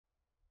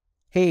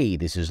Hey,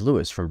 this is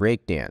Lewis from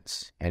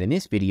Breakdance, and in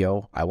this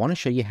video, I want to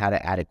show you how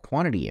to add a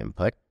quantity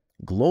input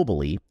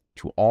globally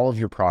to all of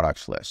your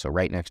products list. So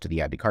right next to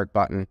the Add to Cart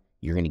button,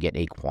 you're going to get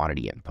a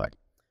quantity input.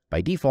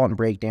 By default in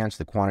Breakdance,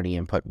 the quantity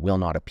input will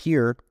not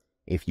appear.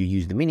 If you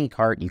use the mini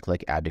cart, you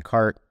click Add to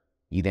Cart,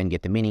 you then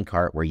get the mini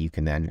cart where you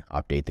can then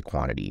update the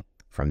quantity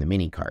from the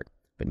mini cart.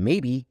 But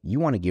maybe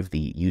you want to give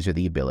the user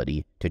the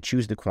ability to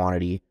choose the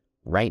quantity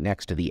right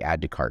next to the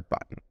Add to Cart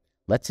button.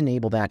 Let's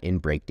enable that in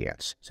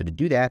Breakdance. So to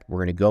do that, we're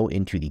going to go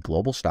into the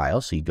global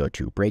styles. So you go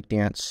to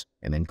Breakdance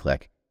and then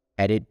click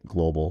Edit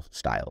Global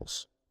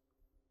Styles.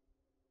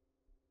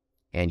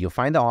 And you'll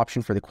find the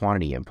option for the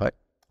quantity input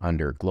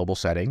under Global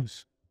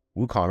Settings,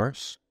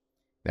 WooCommerce.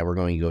 Then we're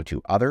going to go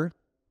to Other.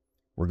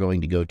 We're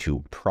going to go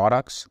to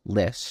Products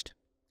List.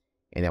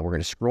 And then we're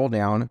going to scroll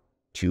down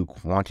to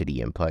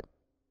Quantity Input.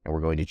 And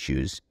we're going to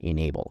choose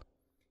Enable.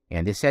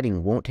 And this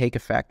setting won't take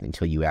effect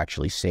until you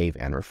actually save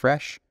and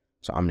refresh.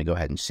 So I'm going to go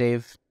ahead and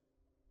save,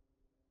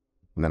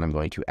 and then I'm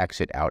going to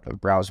exit out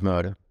of browse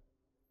mode.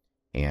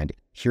 And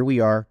here we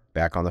are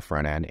back on the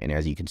front end. And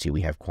as you can see, we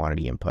have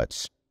quantity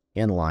inputs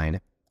in line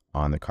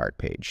on the cart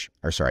page,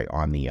 or sorry,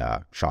 on the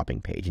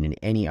shopping page and in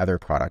any other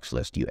products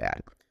list you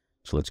add.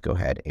 So let's go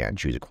ahead and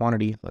choose a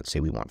quantity. Let's say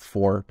we want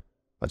 4.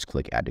 Let's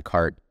click Add to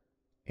Cart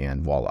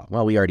and voila.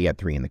 Well, we already had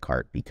 3 in the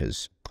cart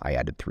because I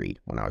added 3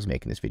 when I was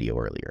making this video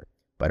earlier.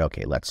 But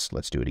okay, let's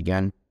do it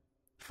again.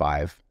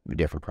 5,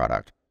 different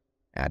product.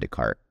 Add to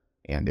cart,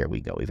 and there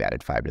we go. We've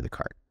added 5 to the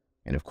cart.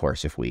 And of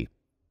course, if we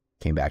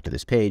came back to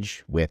this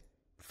page with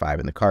 5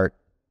 in the cart,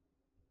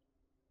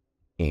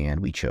 and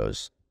we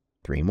chose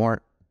 3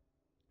 more,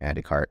 add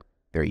to cart,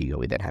 there you go.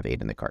 We then have 8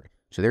 in the cart.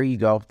 So there you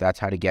go. That's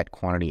how to get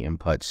quantity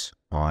inputs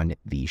on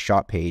the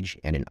shop page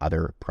and in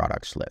other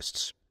products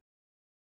lists.